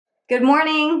Good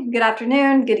morning, good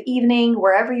afternoon, good evening,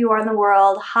 wherever you are in the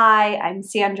world. Hi, I'm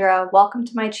Sandra. Welcome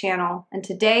to my channel. And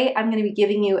today I'm going to be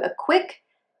giving you a quick,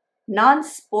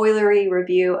 non-spoilery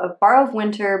review of Barrow of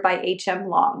Winter by H.M.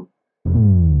 Long.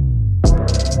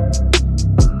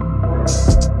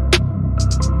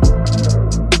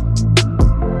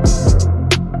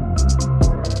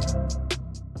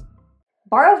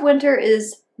 Barrow of Winter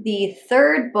is the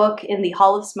third book in the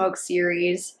Hall of Smoke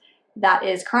series that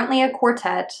is currently a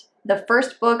quartet. The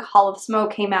first book, Hall of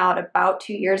Smoke, came out about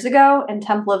 2 years ago, and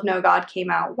Temple of No God came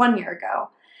out 1 year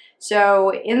ago.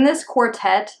 So in this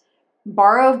quartet,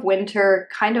 Barrow of Winter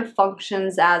kind of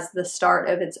functions as the start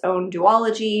of its own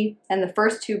duology, and the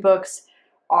first two books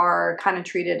are kind of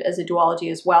treated as a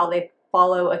duology as well. They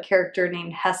follow a character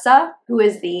named Hessa, who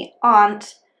is the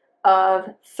aunt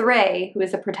of Thray, who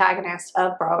is the protagonist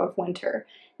of Barrow of Winter.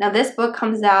 Now this book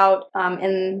comes out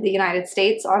in the United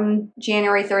States on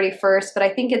January 31st, but I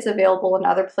think it's available in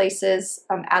other places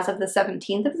as of the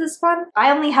 17th of this month.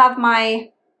 I only have my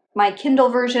Kindle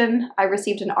version. I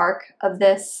received an ARC of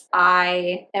this.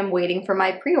 I am waiting for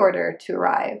my pre-order to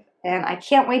arrive, and I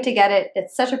can't wait to get it.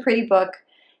 It's such a pretty book.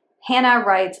 Hannah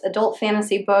writes adult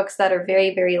fantasy books that are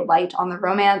very, very light on the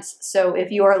romance, so if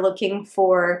you are looking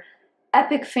for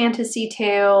epic fantasy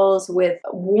tales with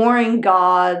warring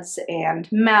gods and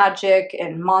magic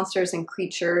and monsters and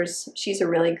creatures, she's a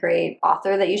really great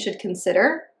author that you should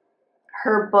consider.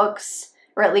 Her books,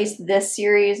 or at least this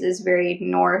series, is very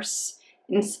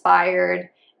Norse-inspired.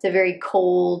 It's a very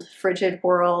cold, frigid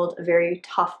world, a very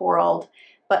tough world.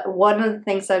 But one of the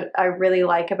things that I really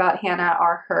like about Hannah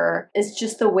is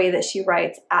just the way that she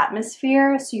writes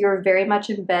atmosphere. So you're very much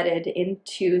embedded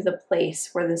into the place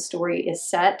where the story is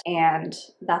set. And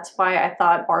that's why I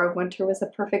thought Barrow of Winter was a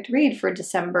perfect read for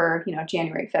December,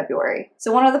 January, February.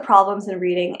 So one of the problems in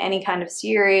reading any kind of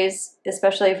series,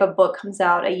 especially if a book comes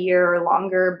out a year or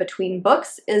longer between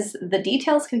books, is the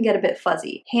details can get a bit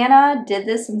fuzzy. Hannah did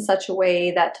this in such a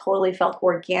way that totally felt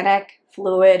organic,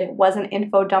 fluid, wasn't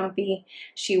info dumpy.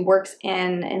 She works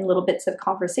in little bits of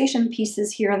conversation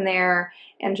pieces here and there,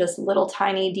 and just little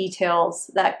tiny details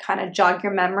that kind of jog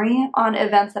your memory on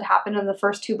events that happened in the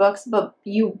first two books, but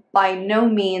you by no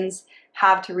means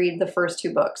have to read the first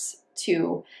two books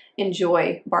to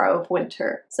enjoy Barrow of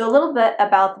Winter. So a little bit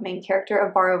about the main character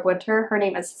of Barrow of Winter. Her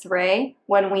name is Thray.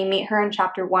 When we meet her in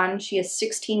chapter 1, she is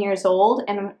 16 years old,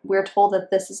 and we're told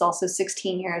that this is also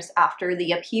 16 years after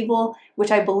the upheaval,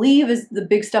 which I believe is the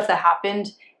big stuff that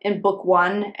happened in book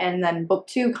 1, and then book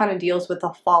 2 kind of deals with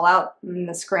the fallout and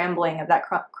the scrambling of that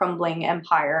crumbling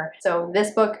empire. So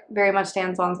this book very much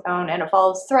stands on its own, and it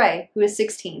follows Thray, who is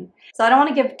 16. So I don't want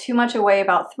to give too much away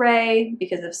about Thray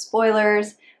because of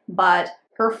spoilers, but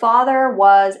her father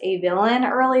was a villain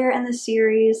earlier in the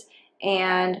series,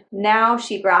 and now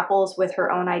she grapples with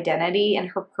her own identity and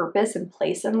her purpose and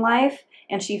place in life,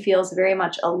 and she feels very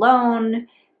much alone.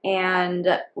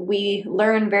 And we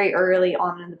learn very early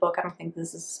on in the book, I don't think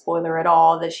this is a spoiler at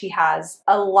all, that she has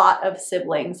a lot of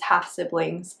siblings,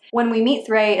 half-siblings. When we meet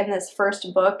Thray in this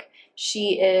first book,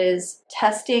 she is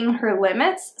testing her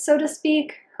limits, so to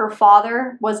speak. Her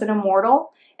father was an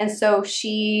immortal, and so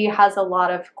she has a lot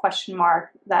of question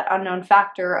mark, that unknown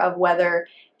factor of whether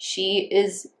she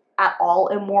is at all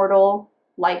immortal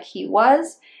like he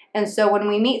was. And so when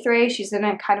we meet Thray, she's in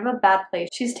a kind of a bad place.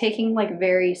 She's taking like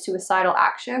very suicidal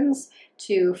actions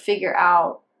to figure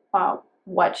out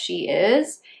what she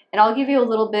is. And I'll give you a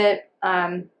little bit,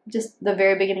 just the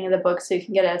very beginning of the book so you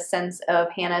can get a sense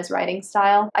of Hannah's writing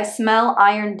style. I smell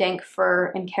iron, dank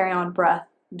fur, and carry on breath.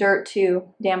 Dirt too,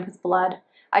 damp with blood.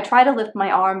 I try to lift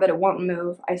my arm, but it won't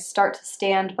move. I start to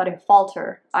stand, but I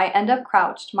falter. I end up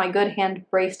crouched, my good hand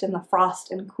braced in the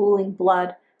frost and cooling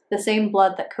blood, the same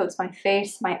blood that coats my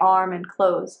face, my arm, and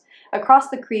clothes.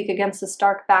 Across the creek, against the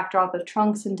stark backdrop of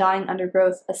trunks and dying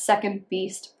undergrowth, a second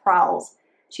beast prowls.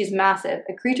 She's massive,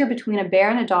 a creature between a bear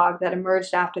and a dog that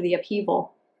emerged after the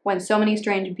upheaval, when so many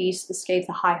strange beasts escaped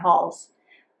the high halls.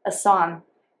 A son.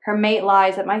 Her mate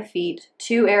lies at my feet,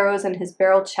 2 arrows in his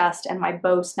barrel chest, and my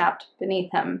bow snapped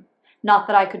beneath him. Not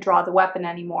that I could draw the weapon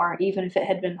anymore, even if it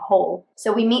had been whole.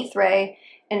 So we meet Thray,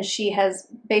 and she has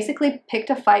basically picked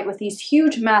a fight with these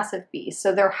huge, massive beasts.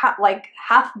 So they're like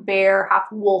half bear, half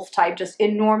wolf type, just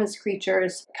enormous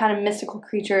creatures, kind of mystical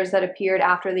creatures that appeared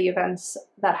after the events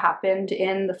that happened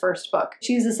in the first book.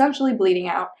 She's essentially bleeding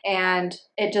out, and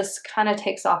it just kind of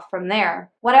takes off from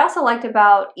there. What I also liked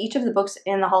about each of the books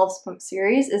in the Hall of Smoke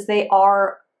series is they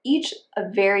are each a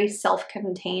very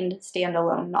self-contained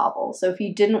standalone novel. So if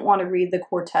you didn't want to read the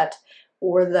quartet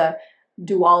or the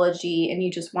duology and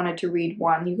you just wanted to read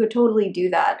one, you could totally do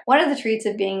that. One of the treats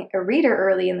of being a reader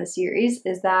early in the series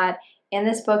is that In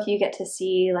this book, you get to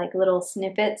see like little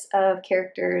snippets of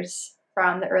characters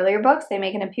from the earlier books. They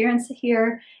make an appearance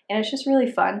here, and it's just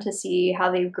really fun to see how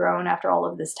they've grown after all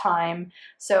of this time.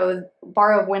 So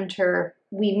Barrow of Winter,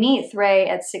 we meet Thray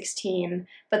at 16,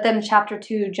 but then chapter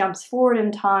 2 jumps forward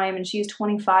in time and she's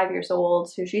 25 years old,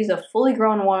 so she's a fully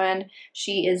grown woman.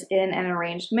 She is in an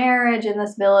arranged marriage in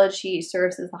this village. She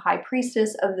serves as the high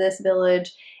priestess of this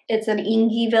village. It's an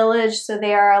Ingi village, so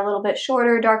they are a little bit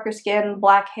shorter, darker skin,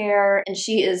 black hair, and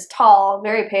she is tall,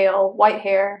 very pale, white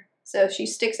hair. So she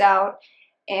sticks out,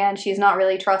 and she's not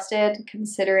really trusted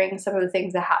considering some of the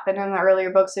things that happened in the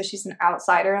earlier books, so she's an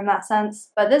outsider in that sense.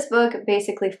 But this book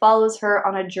basically follows her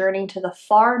on a journey to the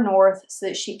far north so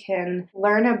that she can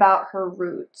learn about her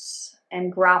roots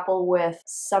and grapple with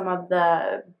some of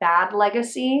the bad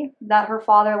legacy that her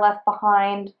father left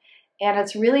behind. And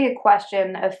it's really a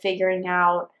question of figuring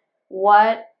out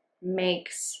what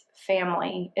makes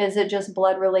family. Is it just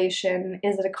blood relation?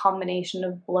 Is it a combination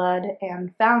of blood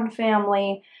and found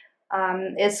family?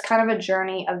 It's kind of a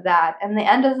journey of that. And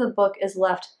the end of the book is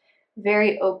left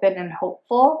very open and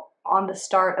hopeful on the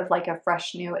start of like a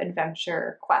fresh new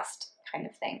adventure quest kind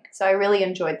of thing. So I really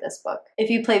enjoyed this book. If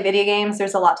you play video games,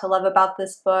 there's a lot to love about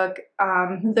this book.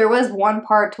 There was one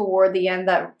part toward the end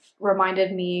that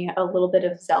reminded me a little bit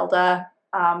of Zelda.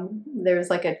 There's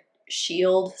like a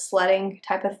shield sledding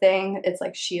type of thing. It's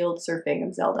like shield surfing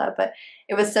in Zelda, but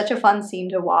it was such a fun scene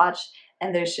to watch.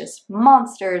 And there's just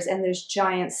monsters, and there's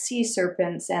giant sea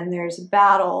serpents, and there's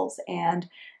battles, and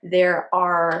there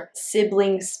are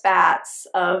sibling spats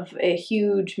of a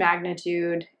huge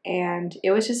magnitude, and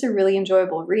it was just a really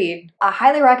enjoyable read. I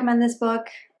highly recommend this book.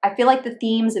 I feel like the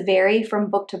themes vary from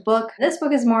book to book. This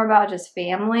book is more about just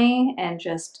family and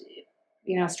just,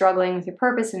 you know, struggling with your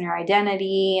purpose and your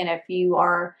identity, and if you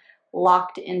are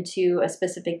locked into a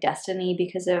specific destiny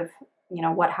because of, you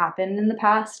know, what happened in the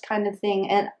past kind of thing,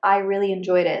 and I really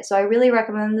enjoyed it. So I really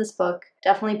recommend this book.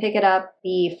 Definitely pick it up.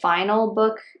 The final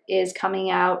book is coming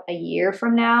out a year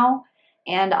from now,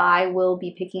 and I will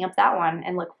be picking up that one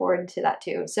and look forward to that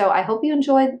too. So I hope you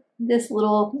enjoyed this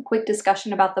little quick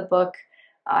discussion about the book.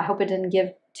 I hope it didn't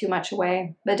give too much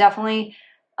away, but definitely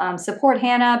support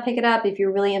Hannah, pick it up if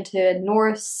you're really into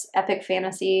Norse epic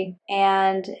fantasy,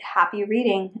 and happy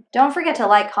reading. Don't forget to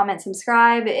like, comment,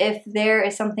 subscribe if there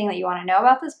is something that you want to know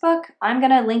about this book. I'm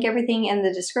going to link everything in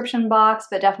the description box,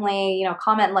 but definitely, you know,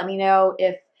 comment and let me know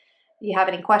if you have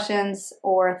any questions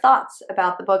or thoughts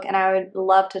about the book, and I would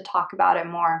love to talk about it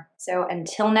more. So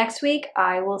until next week,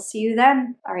 I will see you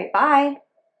then. All right, bye.